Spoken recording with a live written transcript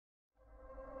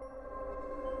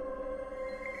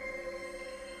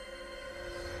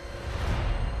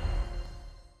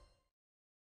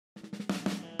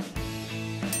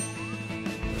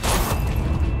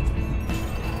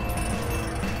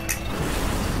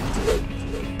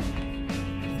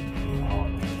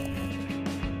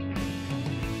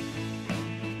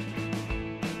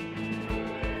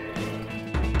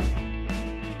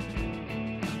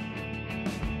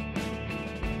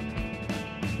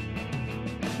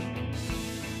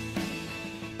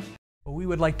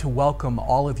would like to welcome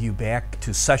all of you back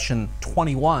to session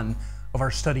 21 of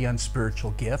our study on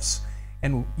spiritual gifts.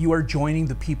 And you are joining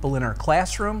the people in our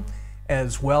classroom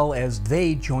as well as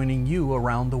they joining you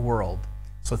around the world.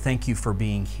 So thank you for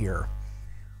being here.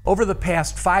 Over the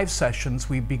past 5 sessions,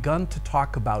 we've begun to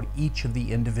talk about each of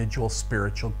the individual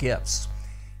spiritual gifts.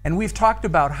 And we've talked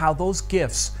about how those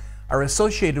gifts are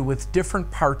associated with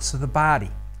different parts of the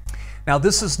body. Now,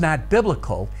 this is not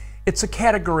biblical. It's a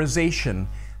categorization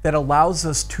that allows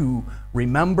us to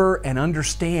remember and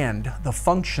understand the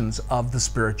functions of the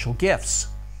spiritual gifts.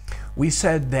 We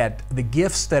said that the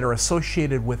gifts that are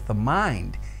associated with the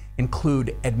mind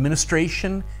include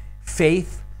administration,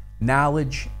 faith,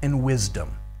 knowledge, and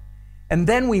wisdom. And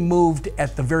then we moved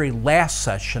at the very last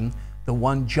session, the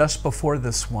one just before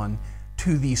this one,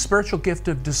 to the spiritual gift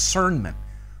of discernment,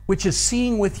 which is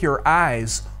seeing with your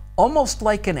eyes almost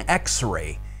like an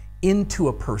X-ray into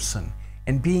a person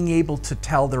and being able to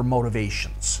tell their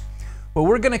motivations. Well,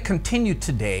 we're going to continue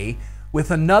today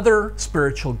with another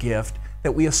spiritual gift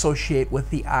that we associate with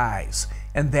the eyes,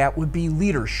 and that would be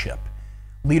leadership.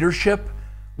 Leadership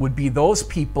would be those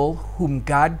people whom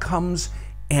God comes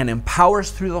and empowers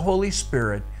through the Holy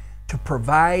Spirit to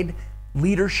provide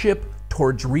leadership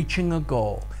towards reaching a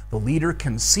goal. The leader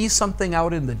can see something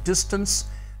out in the distance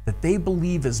that they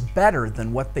believe is better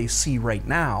than what they see right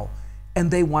now, and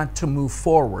they want to move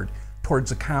forward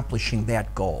towards accomplishing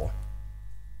that goal.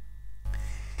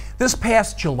 This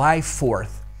past July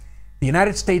 4th, the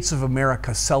United States of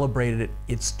America celebrated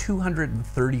its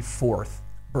 234th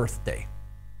birthday.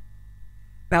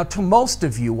 Now, to most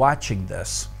of you watching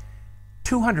this,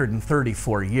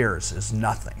 234 years is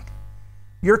nothing.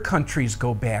 Your countries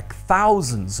go back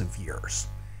thousands of years.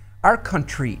 Our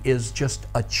country is just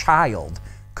a child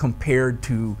compared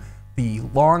to the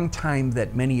long time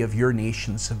that many of your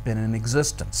nations have been in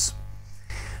existence.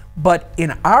 But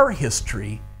in our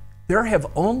history, there have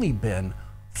only been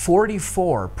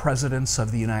 44 presidents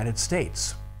of the United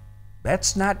States.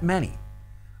 That's not many.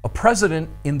 A president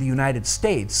in the United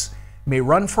States may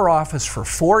run for office for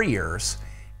 4 years,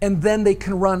 and then they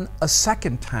can run a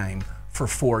second time for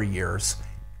 4 years.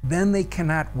 Then they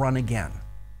cannot run again.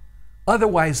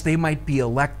 Otherwise, they might be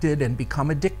elected and become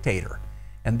a dictator,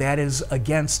 and that is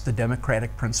against the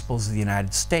democratic principles of the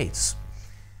United States.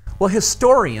 Well,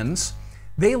 historians,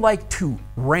 they like to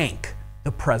rank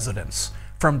the presidents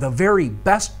from the very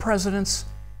best presidents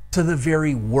to the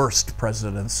very worst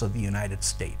presidents of the United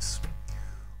States.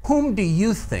 Whom do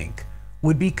you think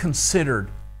would be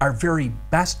considered our very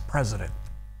best president?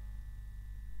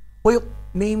 Well,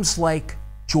 names like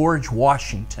George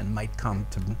Washington might come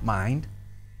to mind.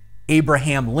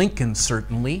 Abraham Lincoln,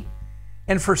 certainly.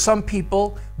 And for some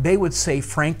people, they would say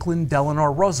Franklin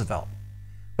Delano Roosevelt.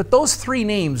 But those 3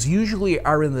 names usually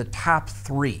are in the top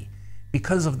 3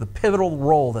 because of the pivotal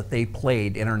role that they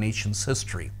played in our nation's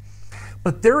history.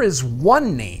 But there is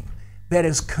one name that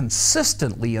is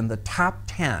consistently in the top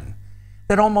 10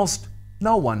 that almost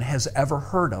no one has ever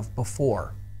heard of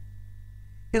before.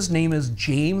 His name is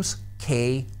James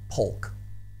K. Polk.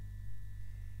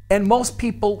 And most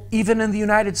people, even in the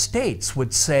United States,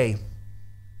 would say,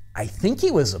 I think he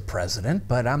was a president,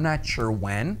 but I'm not sure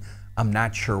when. I'm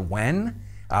not sure when.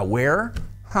 Where?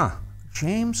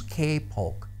 James K.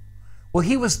 Polk. Well,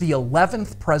 he was the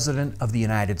 11th president of the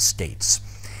United States,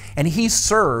 and he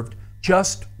served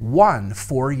just one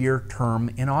 4-year term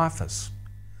in office.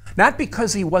 Not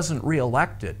because he wasn't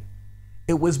reelected.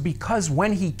 It was because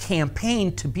when he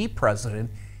campaigned to be president,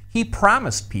 he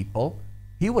promised people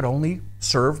he would only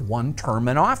serve 1 term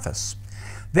in office.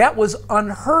 That was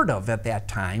unheard of at that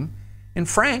time, and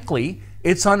frankly,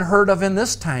 it's unheard of in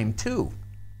this time too.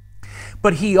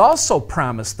 But he also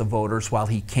promised the voters while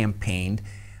he campaigned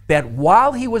that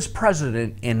while he was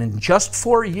president and in just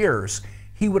 4 years,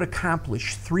 he would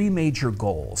accomplish 3 major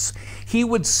goals. He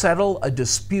would settle a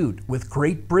dispute with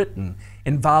Great Britain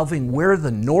involving where the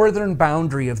northern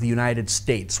boundary of the United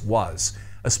States was,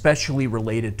 especially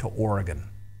related to Oregon.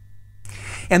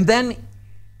 And then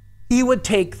he would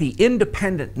take the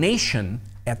independent nation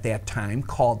at that time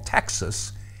called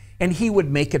Texas, and he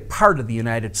would make it part of the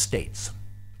United States.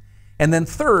 And then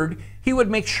third, he would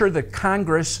make sure that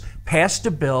Congress passed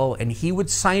a bill and he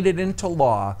would sign it into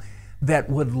law that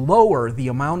would lower the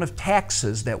amount of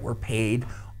taxes that were paid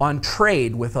on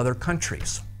trade with other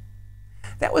countries.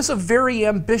 That was a very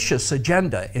ambitious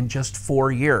agenda in just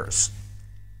 4 years,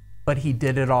 but he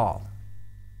did it all.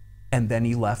 And then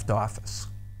he left office.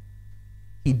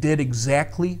 He did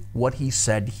exactly what he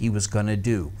said he was going to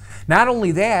do. Not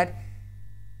only that,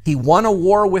 he won a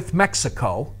war with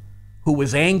Mexico, who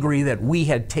was angry that we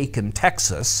had taken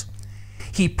Texas.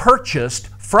 He purchased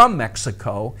from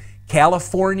Mexico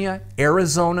California,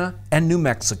 Arizona, and New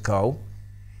Mexico.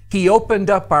 He opened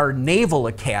up our Naval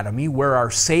Academy, where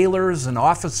our sailors and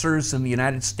officers in the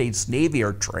United States Navy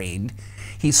are trained.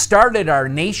 He started our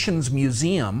nation's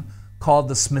museum, called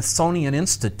the Smithsonian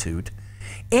Institute,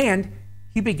 and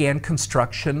he began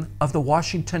construction of the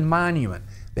Washington Monument,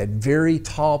 that very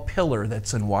tall pillar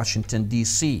that's in Washington,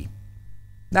 D.C.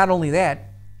 Not only that,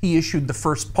 he issued the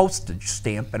first postage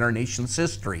stamp in our nation's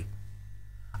history.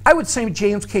 I would say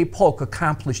James K. Polk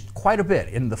accomplished quite a bit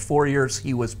in the 4 years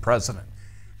he was president.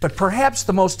 But perhaps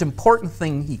the most important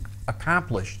thing he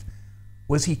accomplished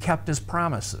was he kept his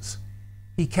promises.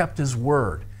 He kept his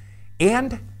word.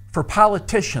 And for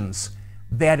politicians,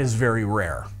 that is very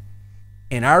rare.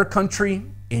 In our country,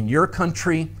 in your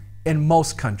country, in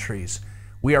most countries,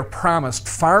 we are promised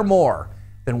far more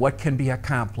than what can be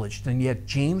accomplished. And yet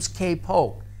James K.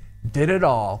 Polk did it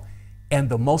all. And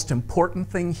the most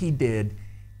important thing he did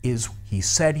is he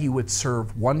said he would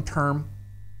serve one term,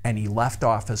 and he left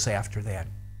office after that.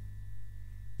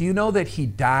 Do you know that he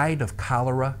died of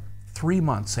cholera 3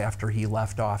 months after he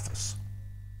left office?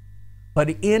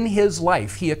 But in his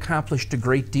life, he accomplished a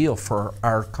great deal for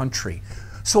our country.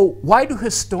 So why do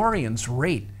historians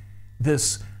rate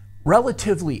this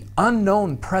relatively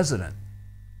unknown president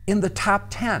in the top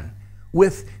 10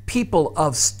 with people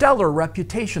of stellar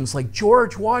reputations like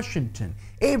George Washington,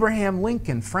 Abraham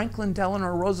Lincoln, Franklin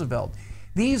Delano Roosevelt?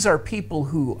 These are people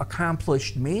who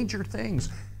accomplished major things,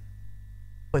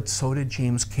 but so did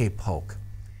James K. Polk.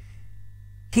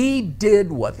 He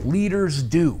did what leaders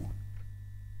do.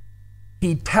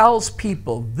 He tells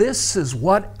people, this is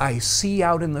what I see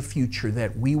out in the future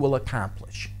that we will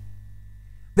accomplish.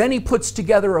 Then he puts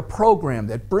together a program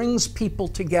that brings people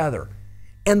together,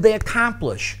 and they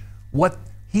accomplish what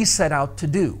he set out to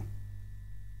do.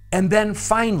 And then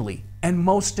finally, and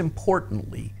most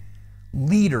importantly,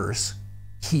 leaders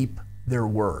keep their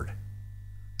word.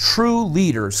 True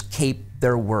leaders keep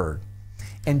their word.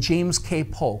 And James K.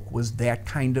 Polk was that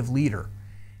kind of leader.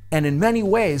 And in many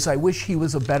ways, I wish he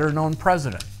was a better known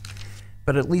president.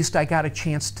 But at least I got a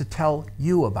chance to tell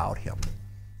you about him.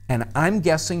 And I'm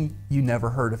guessing you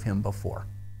never heard of him before.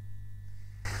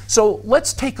 So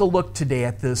let's take a look today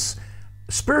at this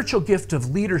spiritual gift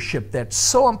of leadership that's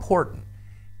so important,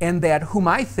 and that whom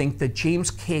I think that James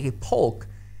K. Polk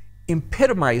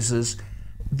epitomizes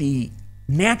the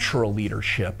natural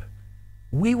leadership.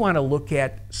 We want to look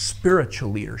at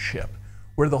spiritual leadership,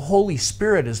 where the Holy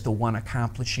Spirit is the one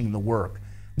accomplishing the work,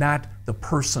 not the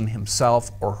person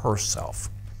himself or herself.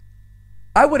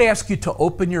 I would ask you to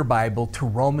open your Bible to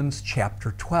Romans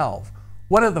chapter 12,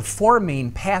 one of the 4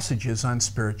 main passages on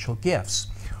spiritual gifts.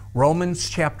 Romans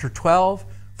chapter 12,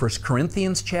 1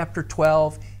 Corinthians chapter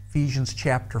 12, Ephesians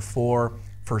chapter 4,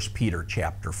 1 Peter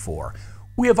chapter 4.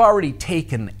 We have already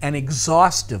taken an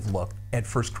exhaustive look at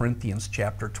 1 Corinthians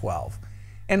chapter 12.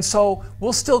 And so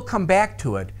we'll still come back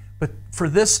to it, but for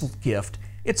this gift,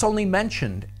 it's only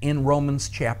mentioned in Romans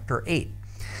chapter 8.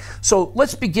 So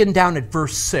let's begin down at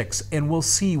verse 6, and we'll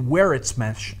see where it's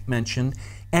mentioned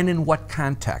and in what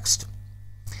context.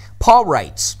 Paul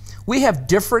writes, "We have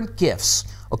different gifts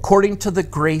according to the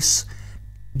grace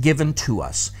given to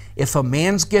us. If a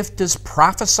man's gift is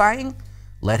prophesying,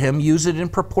 let him use it in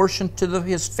proportion to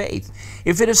his faith.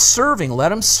 If it is serving,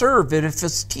 let him serve. If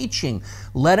it's teaching,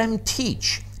 let him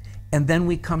teach." And then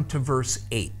we come to verse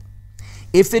 8.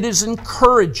 "If it is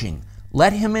encouraging,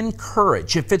 let him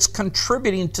encourage. If it's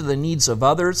contributing to the needs of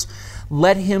others,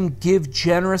 let him give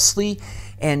generously.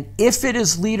 And if it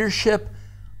is leadership,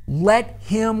 let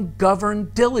him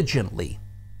govern diligently.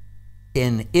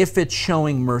 And if it's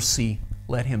showing mercy,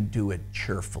 let him do it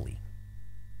cheerfully."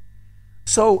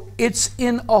 So it's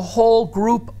in a whole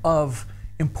group of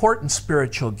important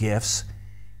spiritual gifts.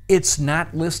 It's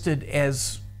not listed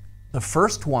as the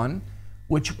first one,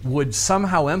 which would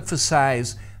somehow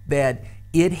emphasize that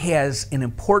it has an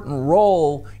important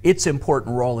role, its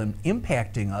important role in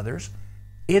impacting others.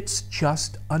 It's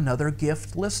just another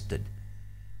gift listed.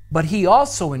 But he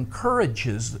also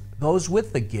encourages those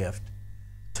with the gift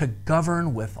to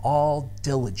govern with all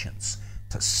diligence,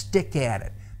 to stick at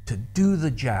it, to do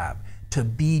the job, to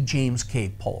be James K.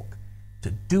 Polk,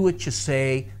 to do what you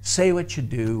say what you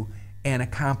do, and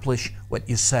accomplish what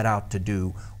you set out to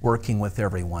do, working with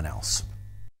everyone else.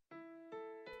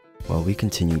 While we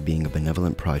continue being a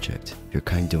benevolent project, your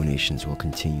kind donations will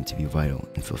continue to be vital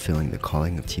in fulfilling the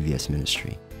calling of TVS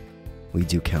Ministry. We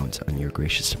do count on your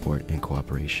gracious support and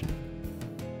cooperation.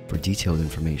 For detailed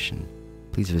information,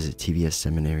 please visit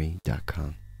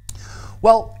tvsseminary.com.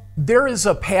 Well, there is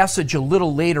a passage a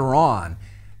little later on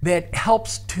that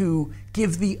helps to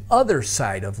give the other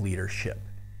side of leadership.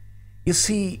 You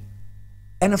see,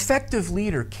 An effective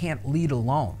leader can't lead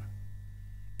alone.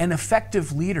 An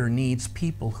effective leader needs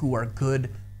people who are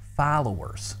good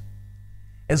followers.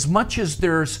 As much as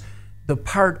there's the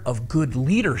part of good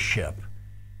leadership,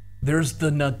 there's the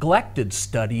neglected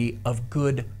study of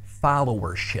good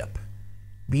followership,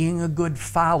 being a good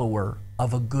follower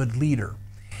of a good leader.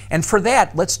 And for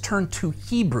that, let's turn to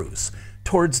Hebrews,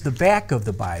 towards the back of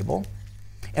the Bible.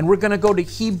 And we're going to go to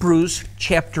Hebrews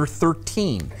chapter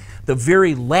 13, the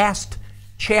very last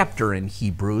chapter in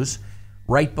Hebrews,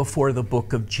 right before the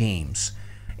book of James.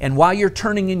 And while you're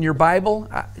turning in your Bible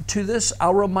to this,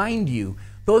 I'll remind you,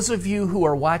 those of you who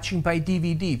are watching by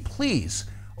DVD, please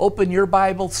open your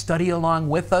Bible, study along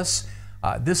with us.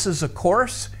 This is a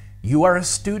course. You are a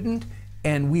student,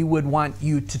 and we would want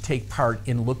you to take part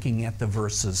in looking at the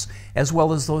verses as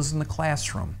well as those in the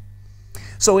classroom.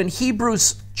 So in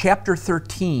Hebrews chapter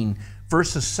 13,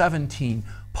 verses 17,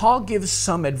 Paul gives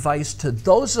some advice to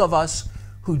those of us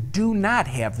who do not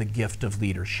have the gift of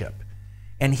leadership.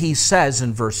 And he says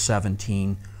in verse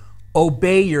 17,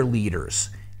 "Obey your leaders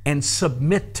and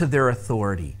submit to their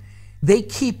authority. They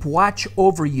keep watch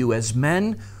over you as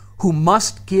men who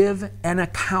must give an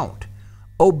account.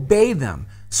 Obey them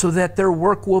so that their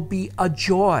work will be a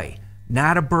joy,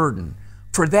 not a burden,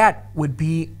 for that would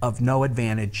be of no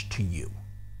advantage to you."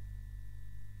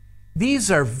 These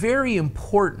are very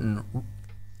important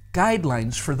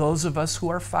guidelines for those of us who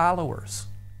are followers.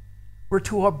 We're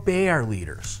to obey our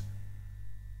leaders.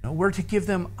 We're to give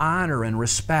them honor and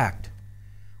respect.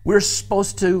 We're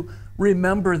supposed to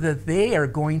remember that they are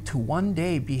going to one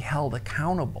day be held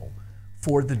accountable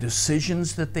for the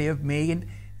decisions that they have made,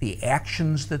 the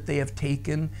actions that they have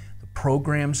taken, the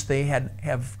programs they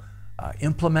have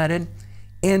implemented.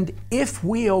 And if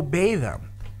we obey them,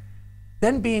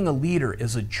 then being a leader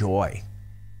is a joy.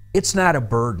 It's not a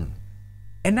burden.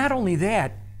 And not only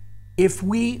that, if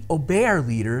we obey our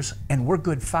leaders and we're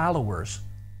good followers,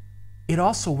 it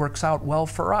also works out well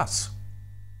for us.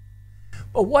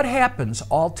 But what happens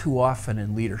all too often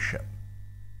in leadership?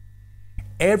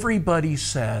 Everybody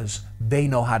says they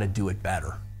know how to do it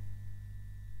better.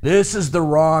 This is the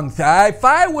wrong thing. If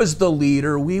I was the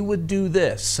leader, we would do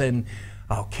this. And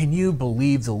oh, can you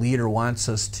believe the leader wants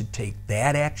us to take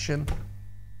that action?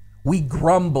 We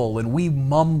grumble and we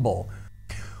mumble.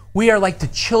 We are like the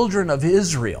children of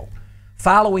Israel,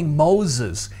 following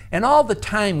Moses and all the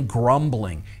time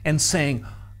grumbling and saying,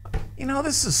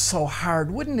 this is so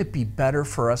hard. Wouldn't it be better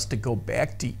for us to go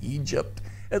back to Egypt?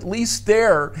 At least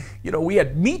there, we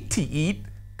had meat to eat.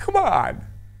 Come on.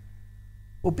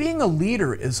 Well, being a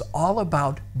leader is all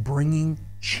about bringing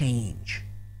change.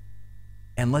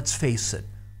 And let's face it,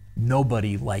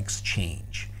 nobody likes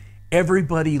change.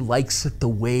 Everybody likes it the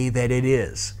way that it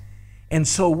is. And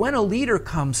so when a leader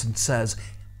comes and says,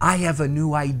 I have a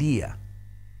new idea,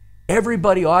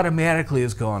 everybody automatically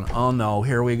is going, oh no,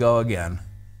 here we go again.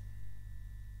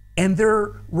 And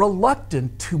they're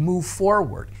reluctant to move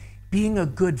forward. Being a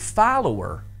good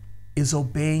follower is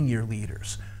obeying your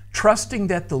leaders, trusting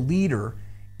that the leader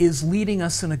is leading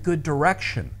us in a good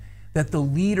direction, that the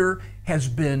leader has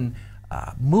been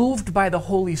moved by the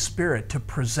Holy Spirit to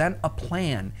present a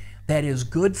plan that is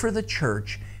good for the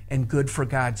church and good for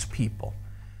God's people.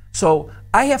 So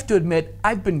I have to admit,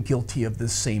 I've been guilty of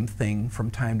this same thing from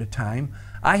time to time.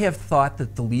 I have thought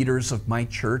that the leaders of my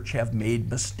church have made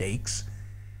mistakes,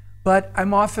 but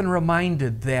I'm often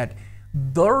reminded that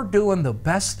they're doing the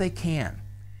best they can,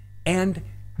 and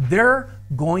they're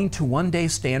going to one day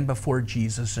stand before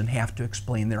Jesus and have to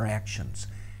explain their actions.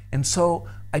 And so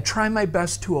I try my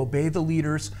best to obey the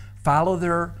leaders, follow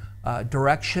their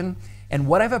direction. And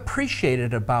what I've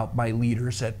appreciated about my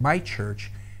leaders at my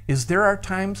church is there are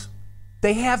times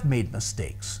they have made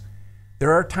mistakes.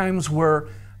 There are times where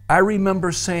I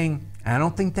remember saying, I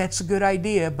don't think that's a good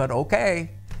idea, but okay.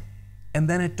 And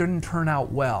then it didn't turn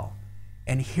out well.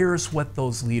 And here's what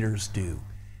those leaders do.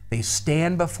 They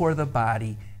stand before the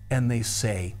body and they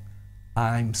say,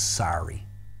 I'm sorry.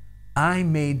 I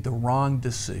made the wrong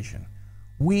decision.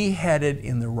 We headed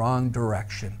in the wrong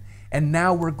direction. And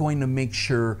now we're going to make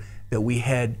sure that we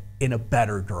head in a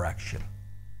better direction.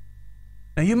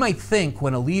 Now you might think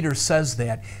when a leader says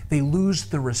that, they lose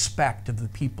the respect of the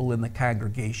people in the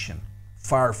congregation.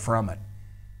 Far from it.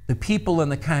 The people in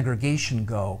the congregation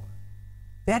go,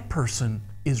 that person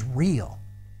is real.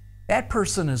 That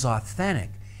person is authentic.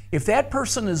 If that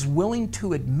person is willing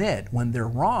to admit when they're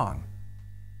wrong,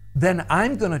 then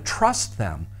I'm going to trust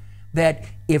them that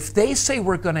if they say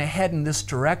we're going to head in this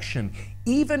direction,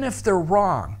 even if they're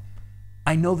wrong,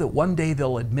 I know that one day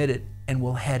they'll admit it and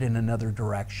we'll head in another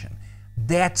direction.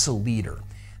 That's a leader.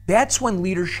 That's when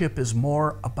leadership is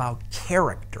more about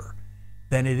character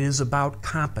than it is about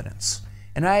competence.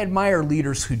 And I admire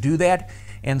leaders who do that,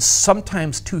 and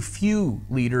sometimes too few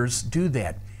leaders do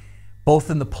that,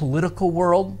 both in the political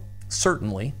world,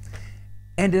 certainly,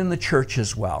 and in the church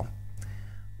as well.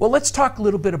 Well, let's talk a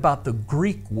little bit about the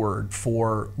Greek word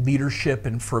for leadership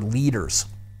and for leaders.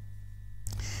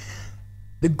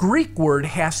 The Greek word that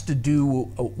has to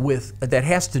do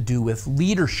with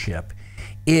leadership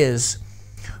is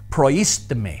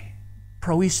proisteme.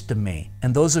 Proisteme.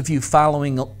 And those of you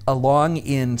following along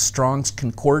in Strong's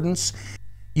Concordance,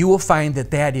 you will find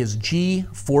that that is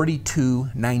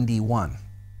G4291.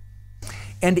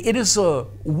 And it is a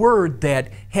word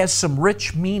that has some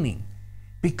rich meaning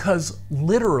because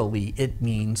literally it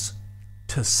means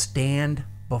to stand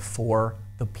before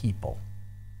the people.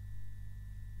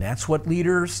 That's what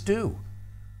leaders do.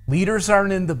 Leaders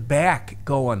aren't in the back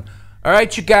going, all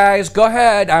right, you guys, go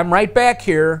ahead. I'm right back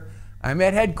here. I'm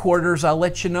at headquarters. I'll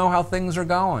let you know how things are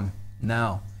going.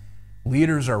 No.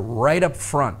 Leaders are right up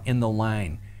front in the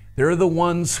line. They're the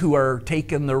ones who are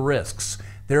taking the risks.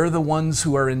 They're the ones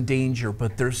who are in danger,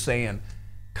 but they're saying,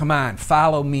 come on,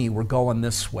 follow me. We're going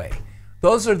this way.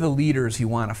 Those are the leaders you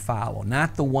want to follow,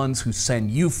 not the ones who send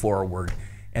you forward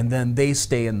and then they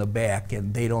stay in the back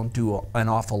and they don't do an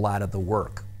awful lot of the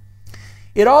work.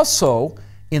 It also,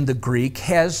 in the Greek,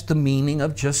 has the meaning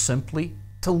of just simply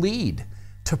to lead,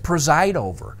 to preside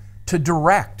over, to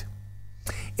direct.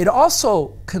 It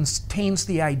also contains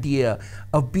the idea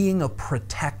of being a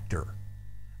protector,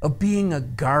 of being a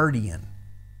guardian.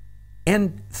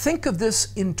 And think of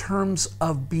this in terms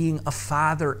of being a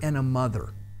father and a mother.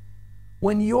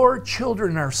 When your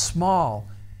children are small,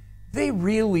 they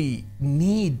really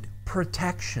need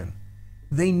protection.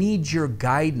 They need your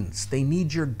guidance. They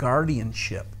need your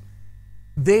guardianship.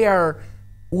 They are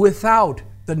without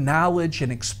the knowledge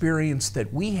and experience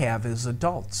that we have as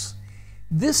adults.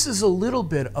 This is a little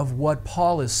bit of what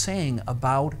Paul is saying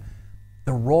about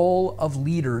the role of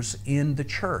leaders in the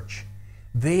church.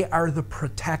 They are the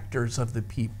protectors of the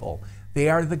people. They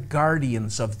are the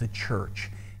guardians of the church.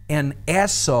 And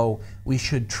as so, we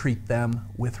should treat them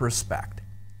with respect.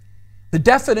 The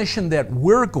definition that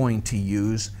we're going to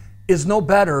use is no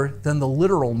better than the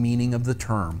literal meaning of the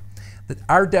term. That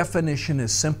our definition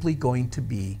is simply going to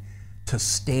be to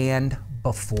stand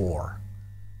before.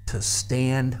 To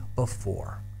stand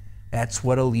before. That's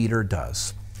what a leader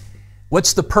does.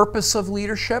 What's the purpose of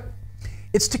leadership?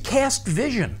 It's to cast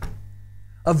vision.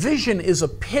 A vision is a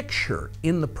picture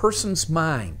in the person's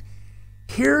mind.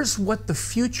 Here's what the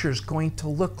future is going to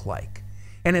look like.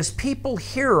 And as people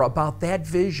hear about that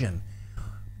vision,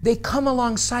 they come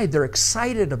alongside, they're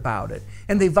excited about it,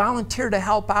 and they volunteer to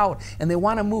help out, and they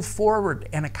want to move forward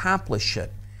and accomplish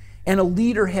it. And a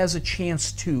leader has a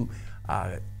chance to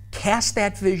cast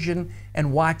that vision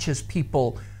and watch as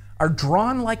people are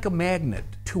drawn like a magnet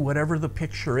to whatever the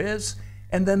picture is,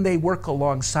 and then they work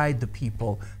alongside the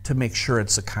people to make sure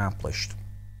it's accomplished.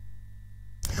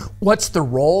 What's the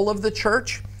role of the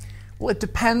church? Well, it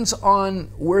depends on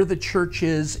where the church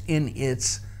is in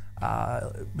its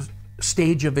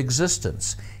stage of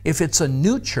existence. If it's a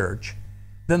new church,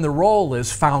 then the role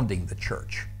is founding the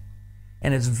church.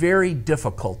 And it's very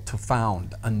difficult to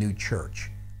found a new church.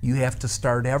 You have to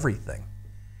start everything.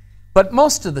 But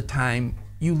most of the time,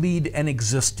 you lead an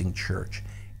existing church,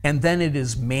 and then it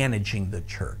is managing the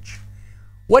church.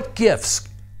 What gifts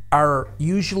are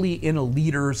usually in a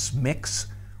leader's mix?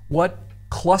 What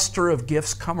cluster of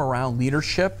gifts come around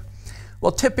leadership?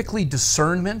 Well, typically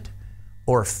discernment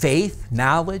or faith,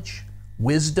 knowledge,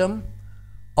 wisdom.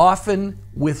 Often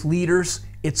with leaders,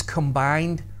 it's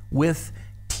combined with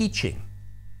teaching.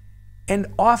 And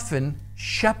often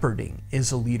shepherding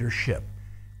is a leadership.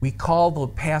 We call the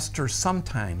pastor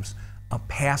sometimes a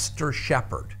pastor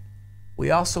shepherd.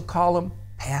 We also call him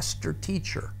pastor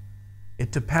teacher.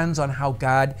 It depends on how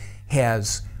God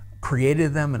has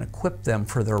created them and equipped them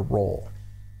for their role.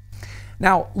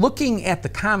 Now, looking at the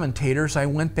commentators, I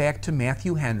went back to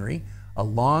Matthew Henry, a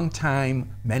long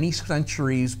time, many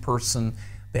centuries person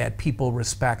that people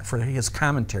respect for his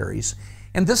commentaries.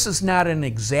 And this is not an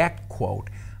exact quote.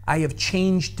 I have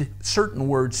changed certain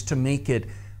words to make it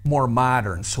more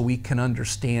modern so we can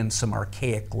understand some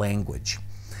archaic language.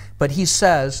 But he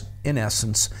says, in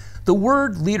essence, the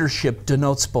word leadership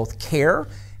denotes both care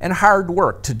and hard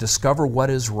work to discover what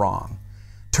is wrong,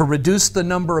 to reduce the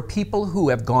number of people who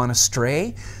have gone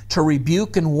astray, to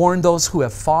rebuke and warn those who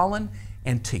have fallen,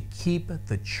 and to keep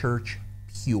the church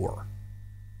pure.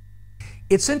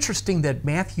 It's interesting that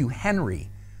Matthew Henry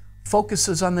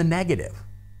focuses on the negative,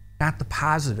 not the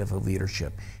positive of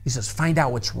leadership. He says, find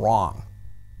out what's wrong,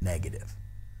 negative.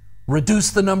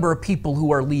 Reduce the number of people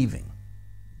who are leaving,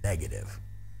 negative.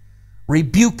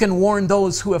 Rebuke and warn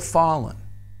those who have fallen.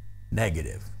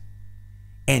 Negative.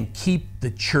 And keep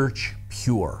the church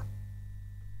pure.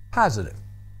 Positive.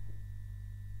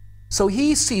 So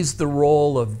he sees the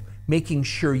role of making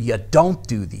sure you don't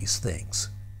do these things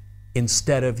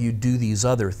instead of you do these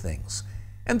other things.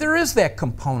 And there is that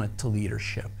component to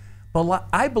leadership. But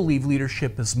I believe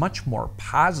leadership is much more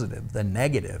positive than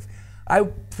negative. I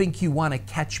think you want to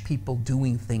catch people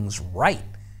doing things right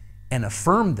and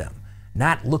affirm them,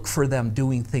 not look for them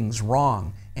doing things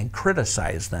wrong and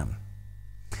criticize them.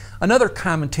 Another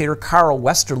commentator, Carl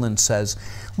Westerlund, says,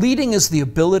 leading is the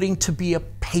ability to be a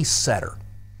pace setter.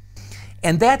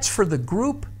 And that's for the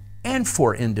group and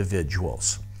for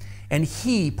individuals. And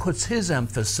he puts his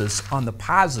emphasis on the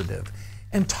positive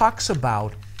and talks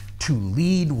about to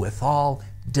lead with all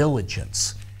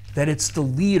diligence, that it's the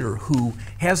leader who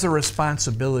has a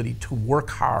responsibility to work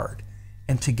hard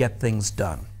and to get things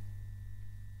done.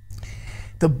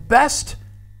 The best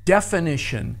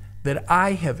definition that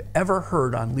I have ever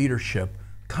heard on leadership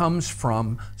comes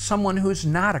from someone who's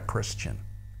not a Christian,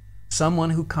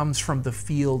 someone who comes from the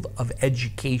field of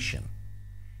education.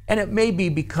 And it may be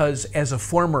because as a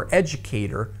former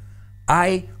educator,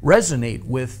 I resonate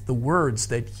with the words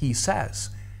that he says.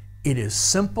 It is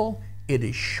simple, it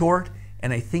is short,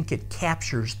 and I think it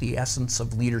captures the essence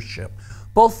of leadership,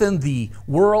 both in the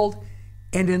world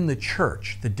and in the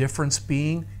church. The difference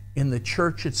being, in the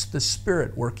church, it's the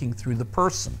Spirit working through the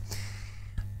person.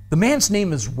 The man's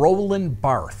name is Roland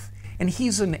Barthes, and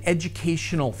he's an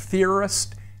educational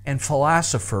theorist and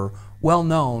philosopher well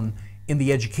known in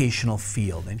the educational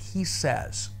field. And he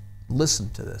says, listen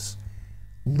to this,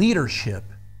 leadership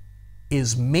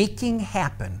is making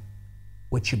happen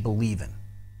what you believe in.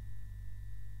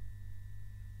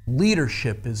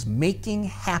 Leadership is making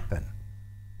happen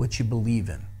what you believe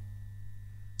in.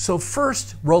 So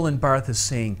first, Roland Barthes is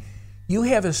saying, you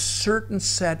have a certain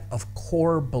set of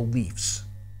core beliefs.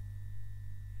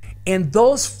 And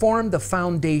those form the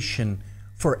foundation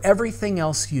for everything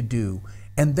else you do,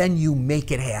 and then you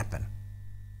make it happen.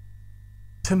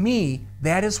 To me,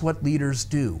 that is what leaders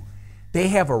do. They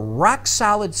have a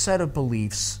rock-solid set of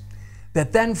beliefs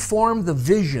that then form the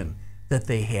vision that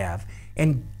they have,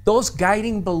 and those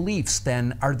guiding beliefs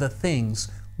then are the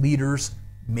things leaders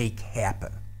make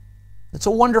happen. It's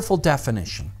a wonderful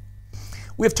definition.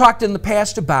 We've talked in the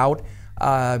past about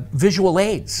visual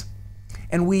aids,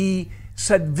 and we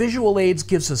said visual aids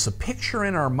gives us a picture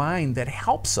in our mind that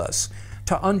helps us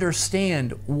to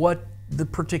understand what the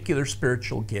particular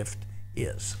spiritual gift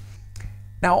is.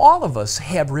 Now, all of us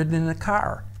have ridden in a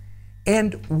car,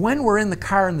 and when we're in the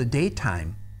car in the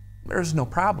daytime, there's no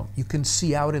problem. You can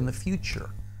see out in the future.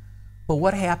 But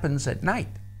what happens at night?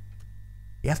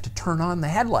 You have to turn on the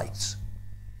headlights.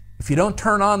 If you don't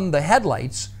turn on the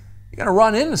headlights, you're going to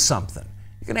run into something.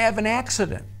 You're going to have an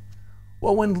accident.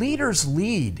 Well, when leaders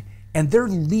lead, and they're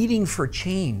leading for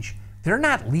change, they're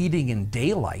not leading in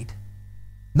daylight.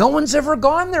 No one's ever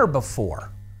gone there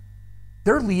before.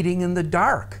 They're leading in the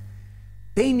dark.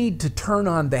 They need to turn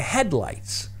on the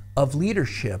headlights of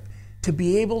leadership to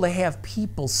be able to have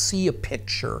people see a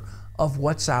picture of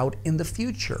what's out in the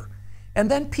future. And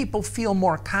then people feel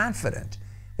more confident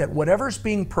that whatever's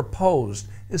being proposed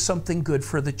is something good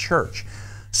for the church.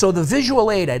 So the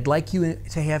visual aid I'd like you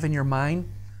to have in your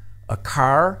mind, a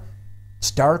car,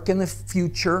 it's dark in the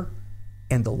future,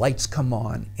 and the lights come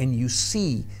on, and you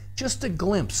see just a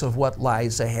glimpse of what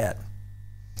lies ahead.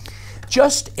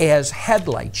 Just as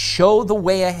headlights show the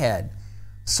way ahead,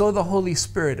 so the Holy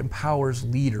Spirit empowers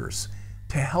leaders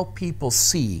to help people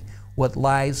see what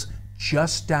lies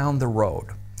just down the road.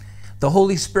 The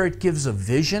Holy Spirit gives a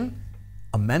vision,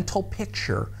 a mental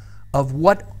picture of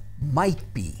what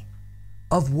might be,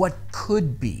 of what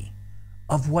could be,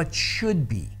 of what should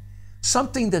be,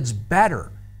 something that's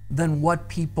better than what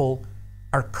people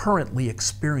are currently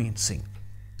experiencing.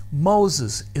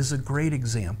 Moses is a great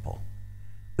example.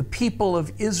 The people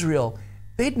of Israel,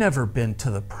 they'd never been to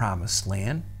the promised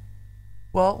land.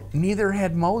 Well, neither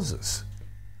had Moses.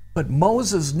 But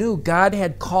Moses knew God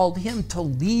had called him to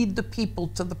lead the people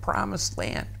to the promised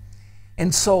land.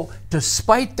 And so,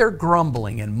 despite their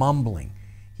grumbling and mumbling,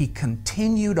 he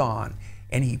continued on,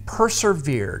 and he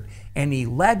persevered, and he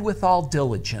led with all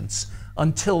diligence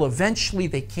until eventually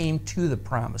they came to the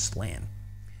promised land.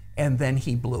 And then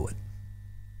he blew it.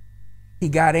 He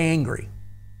got angry,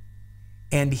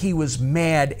 and he was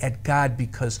mad at God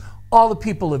because all the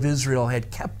people of Israel had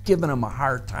kept giving him a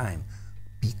hard time,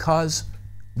 because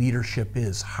leadership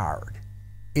is hard.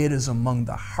 It is among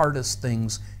the hardest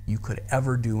things you could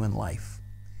ever do in life.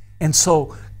 And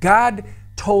so God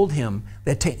told him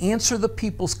that to answer the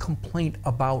people's complaint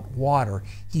about water,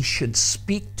 he should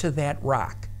speak to that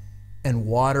rock and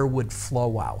water would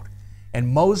flow out. And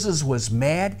Moses was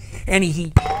mad and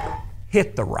he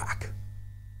hit the rock.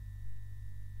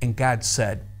 And God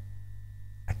said,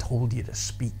 I told you to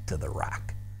speak to the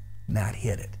rock, not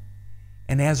hit it.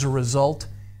 And as a result,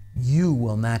 you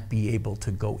will not be able to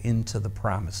go into the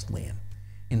promised land.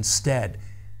 Instead,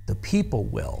 the people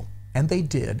will, and they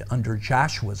did under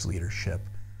Joshua's leadership.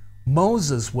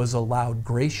 Moses was allowed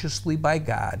graciously by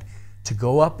God to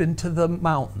go up into the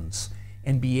mountains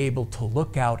and be able to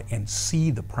look out and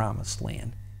see the promised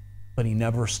land, but he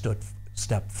never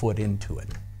stepped foot into it.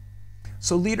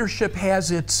 So leadership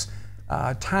has its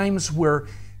times where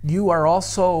you are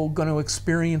also going to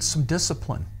experience some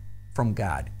discipline from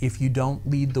God if you don't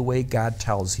lead the way God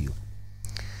tells you.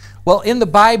 Well, in the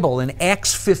Bible, in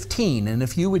Acts 15, and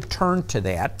if you would turn to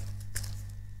that,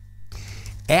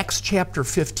 Acts chapter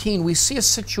 15, we see a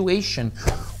situation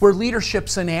where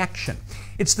leadership's in action.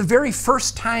 It's the very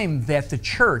first time that the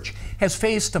church has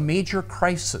faced a major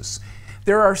crisis.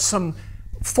 There are some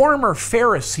former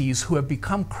Pharisees who have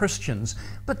become Christians,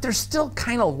 but they're still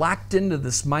kind of locked into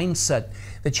this mindset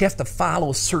that you have to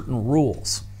follow certain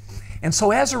rules. And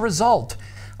so as a result,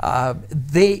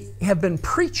 they have been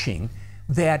preaching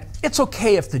that it's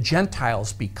okay if the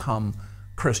Gentiles become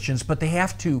Christians, but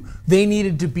they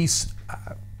needed to be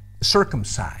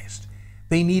circumcised.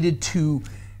 They needed to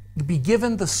be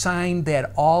given the sign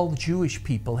that all Jewish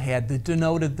people had that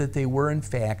denoted that they were in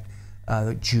fact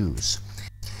Jews.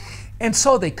 And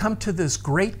so they come to this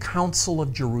great council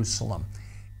of Jerusalem.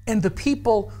 And the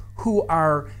people who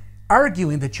are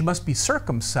arguing that you must be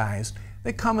circumcised,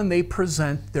 they come and they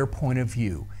present their point of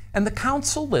view. And the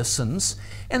council listens,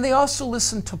 and they also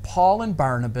listen to Paul and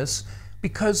Barnabas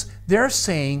because they're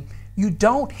saying you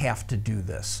don't have to do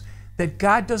this, that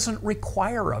God doesn't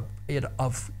require it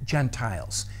of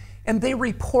Gentiles. And they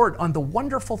report on the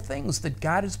wonderful things that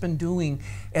God has been doing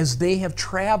as they have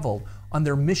traveled on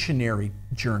their missionary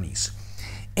journeys.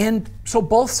 And so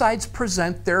both sides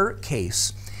present their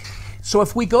case. So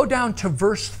if we go down to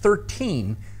verse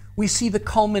 13, we see the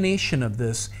culmination of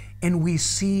this, and we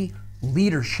see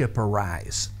leadership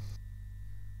arise.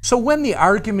 So when the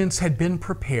arguments had been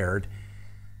prepared,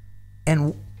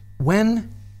 and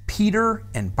when Peter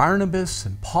and Barnabas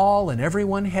and Paul and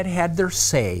everyone had had their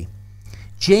say,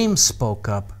 James spoke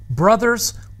up,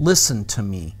 "Brothers, listen to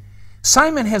me.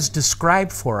 Simon has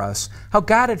described for us how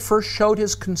God had first showed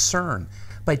his concern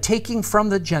by taking from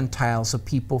the Gentiles a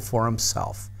people for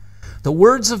himself. The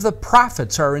words of the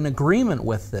prophets are in agreement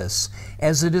with this,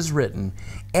 as it is written,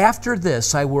 'After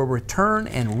this I will return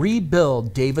and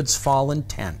rebuild David's fallen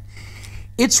tent.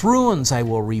 Its ruins I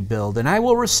will rebuild, and I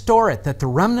will restore it, that the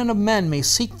remnant of men may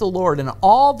seek the Lord, and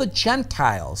all the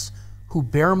Gentiles who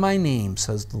bear my name,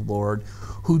 says the Lord,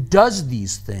 who does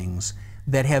these things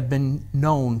that have been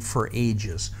known for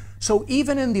ages.'" So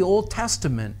even in the Old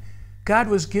Testament, God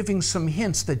was giving some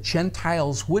hints that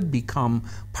Gentiles would become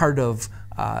part of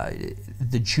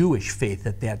the Jewish faith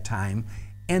at that time,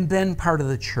 and then part of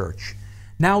the church.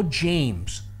 Now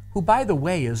James, who by the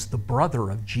way is the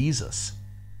brother of Jesus,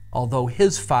 although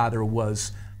his father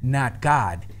was not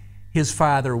God, his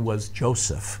father was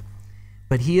Joseph,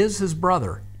 but he is his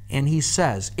brother, and he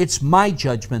says, "It's my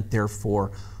judgment, therefore,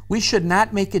 we should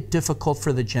not make it difficult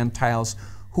for the Gentiles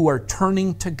who are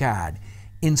turning to God.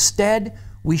 Instead,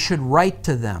 we should write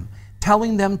to them,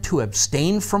 telling them to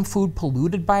abstain from food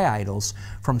polluted by idols,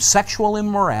 from sexual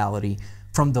immorality,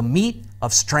 from the meat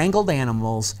of strangled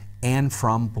animals, and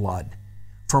from blood.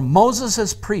 For Moses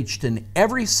has preached in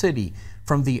every city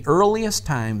from the earliest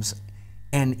times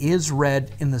and is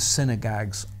read in the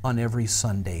synagogues on every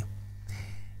Sunday."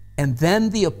 And then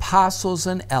the apostles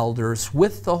and elders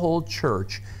with the whole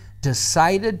church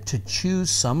decided to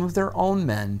choose some of their own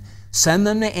men, send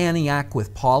them to Antioch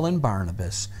with Paul and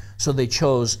Barnabas. So they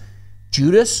chose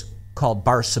Judas, called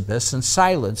Barsabas, and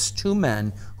Silas, two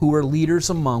men who were leaders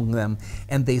among them,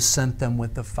 and they sent them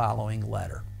with the following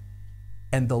letter.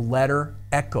 And the letter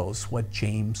echoes what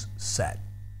James said.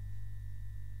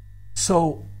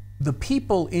 So the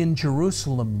people in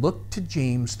Jerusalem looked to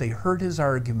James, they heard his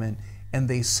argument, and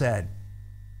they said,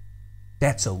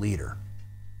 "That's a leader.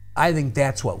 I think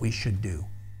that's what we should do."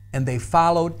 And they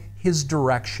followed his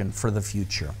direction for the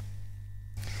future.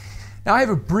 Now, I have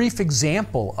a brief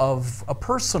example of a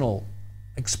personal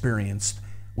experience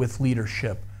with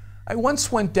leadership. I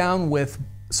once went down with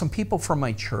some people from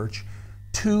my church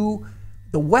to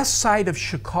the west side of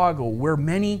Chicago, where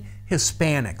many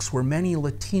Hispanics, where many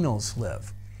Latinos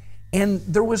live. And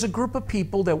there was a group of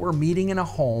people that were meeting in a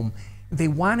home. They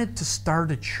wanted to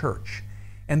start a church,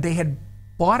 and they had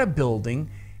bought a building,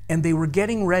 and they were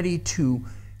getting ready to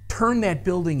turn that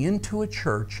building into a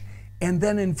church and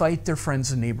then invite their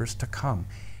friends and neighbors to come.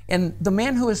 And the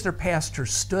man who was their pastor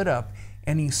stood up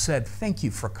and he said, "Thank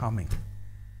you for coming.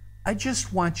 I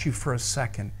just want you for a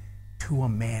second to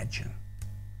imagine.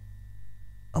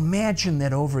 Imagine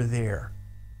that over there,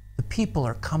 the people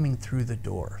are coming through the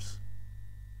doors.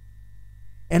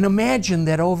 And imagine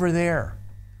that over there,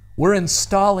 we're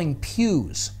installing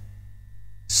pews,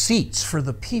 seats for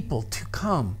the people to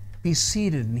come, be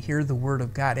seated and hear the Word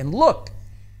of God. And look,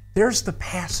 there's the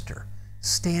pastor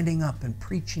standing up and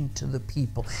preaching to the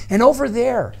people. And over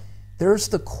there, there's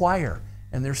the choir,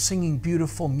 and they're singing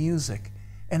beautiful music.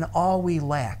 And all we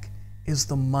lack is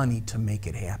the money to make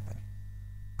it happen."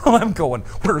 Well, I'm going,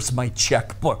 where's my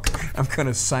checkbook? I'm going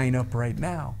to sign up right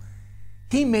now.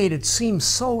 He made it seem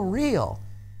so real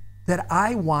that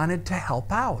I wanted to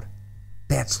help out.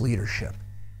 That's leadership.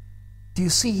 Do you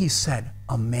see? He said,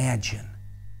 imagine.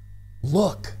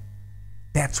 Look,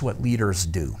 that's what leaders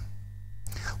do.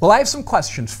 Well, I have some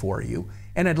questions for you,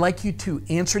 and I'd like you to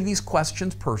answer these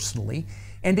questions personally.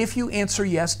 And if you answer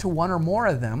yes to one or more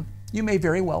of them, you may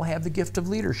very well have the gift of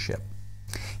leadership.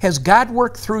 Has God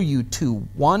worked through you to,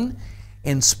 1,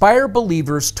 inspire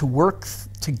believers to work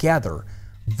together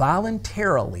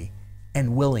voluntarily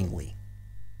and willingly?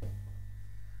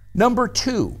 Number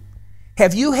 2,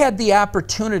 have you had the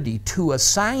opportunity to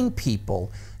assign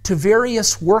people to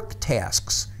various work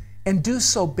tasks and do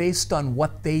so based on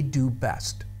what they do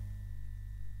best?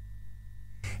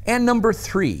 And number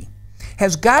 3,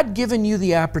 has God given you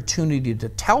the opportunity to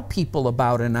tell people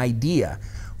about an idea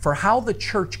for how the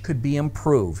church could be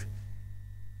improved?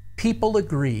 People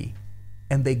agree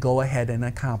and they go ahead and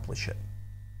accomplish it.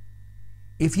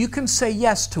 If you can say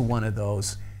yes to one of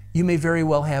those, you may very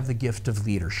well have the gift of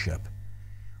leadership.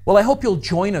 Well, I hope you'll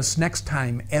join us next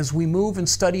time as we move and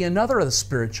study another of the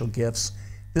spiritual gifts,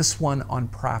 this one on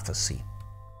prophecy.